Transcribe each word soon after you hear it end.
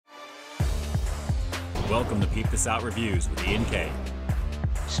Welcome to Peep This Out Reviews with Ian K.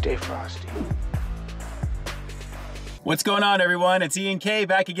 Stay frosty. What's going on, everyone? It's Ian K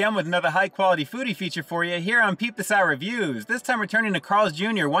back again with another high-quality foodie feature for you here on Peep This Out Reviews. This time returning to Carl's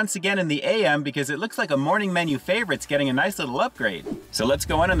Jr. once again in the AM because it looks like a morning menu favorite's getting a nice little upgrade. So let's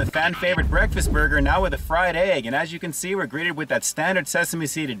go on the fan-favorite breakfast burger now with a fried egg. And as you can see, we're greeted with that standard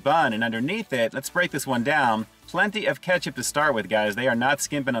sesame-seeded bun. And underneath it, let's break this one down. Plenty of ketchup to start with, guys. They are not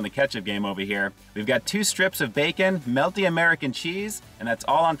skimping on the ketchup game over here. We've got 2 strips of bacon, melty American cheese, and that's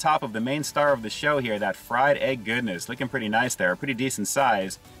all on top of the main star of the show here, that fried egg goodness. Looking pretty nice there, a pretty decent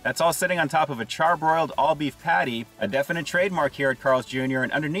size. That's all sitting on top of a charbroiled all-beef patty, a definite trademark here at Carl's Jr.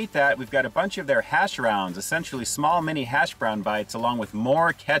 And underneath that, we've got a bunch of their hash rounds, essentially small mini hash brown bites, along with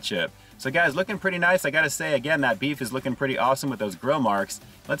more ketchup. So guys, looking pretty nice. I gotta say again, that beef is looking pretty awesome with those grill marks.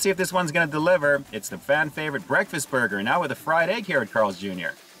 Let's see if this one's gonna deliver. It's the fan favorite breakfast burger, now with a fried egg here at Carl's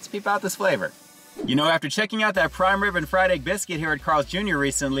Jr. Let's peep out this flavor. You know, after checking out that prime rib and fried egg biscuit here at Carl's Jr.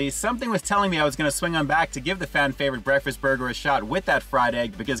 recently, something was telling me I was going to swing on back to give the fan favorite breakfast burger a shot with that fried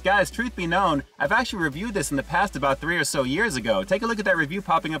egg because, guys, truth be known, I've actually reviewed this in the past about 3 or so years ago. Take a look at that review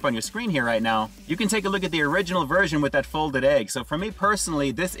popping up on your screen here right now. You can take a look at the original version with that folded egg. So for me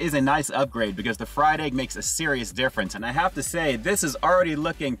personally, this is a nice upgrade because the fried egg makes a serious difference. And I have to say, this is already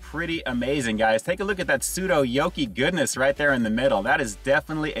looking pretty amazing, guys. Take a look at that pseudo yolky goodness right there in the middle. That is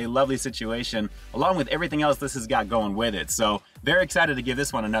definitely a lovely situation, along with everything else this has got going with it. So very excited to give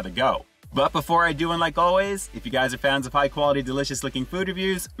this one another go. But before I do, and like always, if you guys are fans of high quality, delicious looking food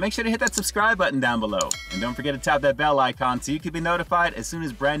reviews, make sure to hit that subscribe button down below. And don't forget to tap that bell icon so you can be notified as soon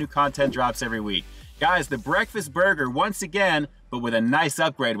as brand new content drops every week. Guys, the breakfast burger once again, but with a nice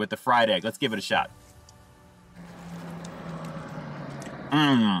upgrade with the fried egg. Let's give it a shot.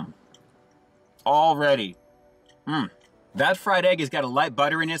 Already. That fried egg has got a light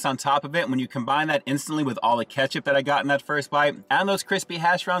butteriness on top of it. When you combine that instantly with all the ketchup that I got in that first bite and those crispy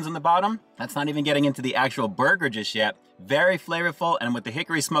hash browns on the bottom, that's not even getting into the actual burger just yet. Very flavorful, and with the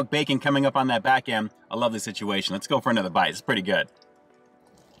hickory smoked bacon coming up on that back end, I love the situation. Let's go for another bite. It's pretty good.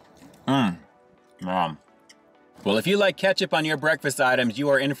 Well, if you like ketchup on your breakfast items, you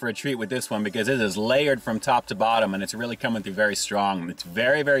are in for a treat with this one because it is layered from top to bottom and it's really coming through very strong. It's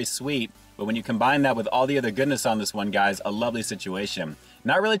very, very sweet, but when you combine that with all the other goodness on this one, guys, a lovely situation.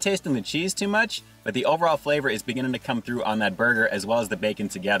 Not really tasting the cheese too much, but the overall flavor is beginning to come through on that burger as well as the bacon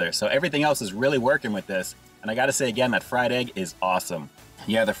together. So everything else is really working with this. And I gotta say again, that fried egg is awesome.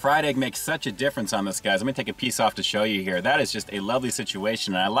 Yeah, the fried egg makes such a difference on this, guys. Let me take a piece off to show you here. That is just a lovely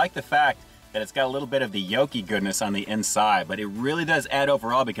situation. And I like the fact that it's got a little bit of the yolky goodness on the inside, but it really does add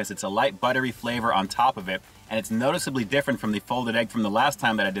overall because it's a light buttery flavor on top of it, and it's noticeably different from the folded egg from the last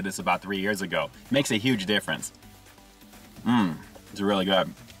time that I did this about 3 years ago. Makes a huge difference. It's really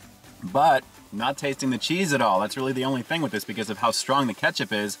good. But not tasting the cheese at all. That's really the only thing with this because of how strong the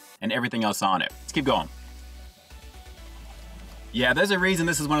ketchup is and everything else on it. Let's keep going. Yeah, there's a reason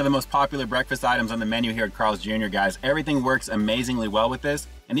this is one of the most popular breakfast items on the menu here at Carl's Jr., guys. Everything works amazingly well with this.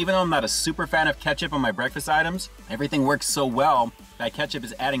 And even though I'm not a super fan of ketchup on my breakfast items, everything works so well that ketchup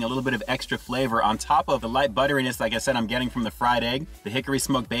is adding a little bit of extra flavor on top of the light butteriness, like I said, I'm getting from the fried egg, the hickory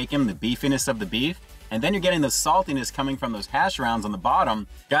smoked bacon, the beefiness of the beef. And then you're getting the saltiness coming from those hash rounds on the bottom.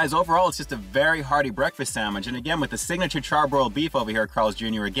 Guys, overall, it's just a very hearty breakfast sandwich. And again, with the signature charbroiled beef over here at Carl's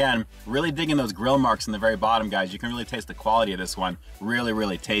Jr. again, really digging those grill marks in the very bottom, guys. You can really taste the quality of this one. Really,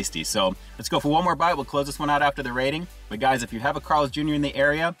 really tasty. So let's go for one more bite. We'll close this one out after the rating. But guys, if you have a Carl's Jr. in the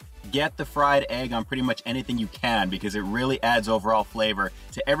area, get the fried egg on pretty much anything you can because it really adds overall flavor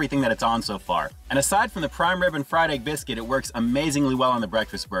to everything that it's on so far. And aside from the prime rib and fried egg biscuit, it works amazingly well on the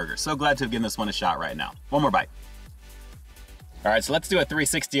breakfast burger. So glad to have given this one a shot right now. One more bite. All right, so let's do a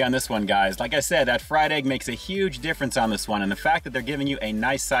 360 on this one, guys. Like I said, that fried egg makes a huge difference on this one, and the fact that they're giving you a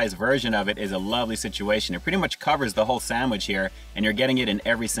nice size version of it is a lovely situation. It pretty much covers the whole sandwich here, and you're getting it in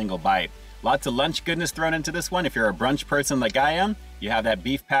every single bite. Lots of lunch goodness thrown into this one. If you're a brunch person like I am, you have that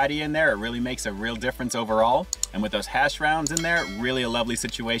beef patty in there. It really makes a real difference overall. And with those hash rounds in there, really a lovely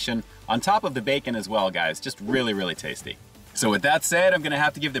situation. On top of the bacon as well, guys. Just really, really tasty. So with that said, I'm gonna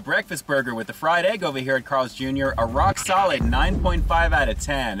have to give the breakfast burger with the fried egg over here at Carl's Jr. a rock solid 9.5 out of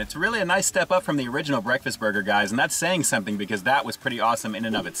 10. It's really a nice step up from the original breakfast burger, guys, and that's saying something because that was pretty awesome in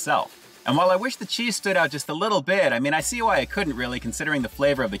and of itself. And while I wish the cheese stood out just a little bit, I mean, I see why I couldn't really, considering the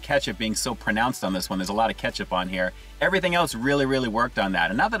flavor of the ketchup being so pronounced on this one. There's a lot of ketchup on here. Everything else really, really worked on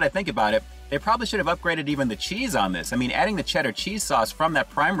that. And now that I think about it, they probably should have upgraded even the cheese on this. I mean, adding the cheddar cheese sauce from that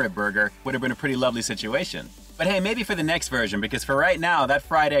prime rib burger would have been a pretty lovely situation. But hey, maybe for the next version, because for right now, that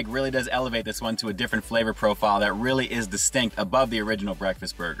fried egg really does elevate this one to a different flavor profile that really is distinct above the original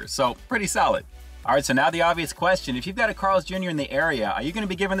breakfast burger. So, pretty solid. All right, so now the obvious question. If you've got a Carl's Jr. in the area, are you going to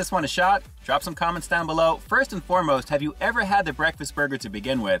be giving this one a shot? Drop some comments down below. First and foremost, have you ever had the breakfast burger to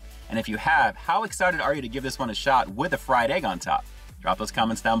begin with? And if you have, how excited are you to give this one a shot with a fried egg on top? Drop those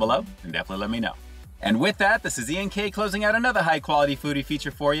comments down below and definitely let me know. And with that, this is Ian K closing out another high-quality foodie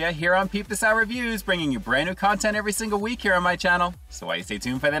feature for you here on Peep This Out Reviews, bringing you brand new content every single week here on my channel. So why you stay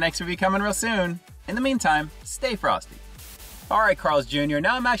tuned for the next review coming real soon. In the meantime, stay frosty. Alright, Carl's Jr.,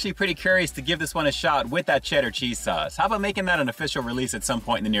 now I'm actually pretty curious to give this one a shot with that cheddar cheese sauce. How about making that an official release at some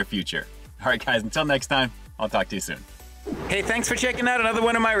point in the near future? Alright guys, until next time, I'll talk to you soon. Hey, thanks for checking out another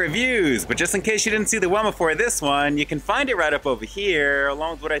one of my reviews, but just in case you didn't see the one before this one, you can find it right up over here,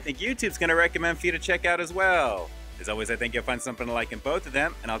 along with what I think YouTube's going to recommend for you to check out as well. As always, I think you'll find something to like in both of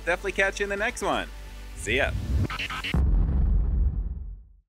them, and I'll definitely catch you in the next one. See ya.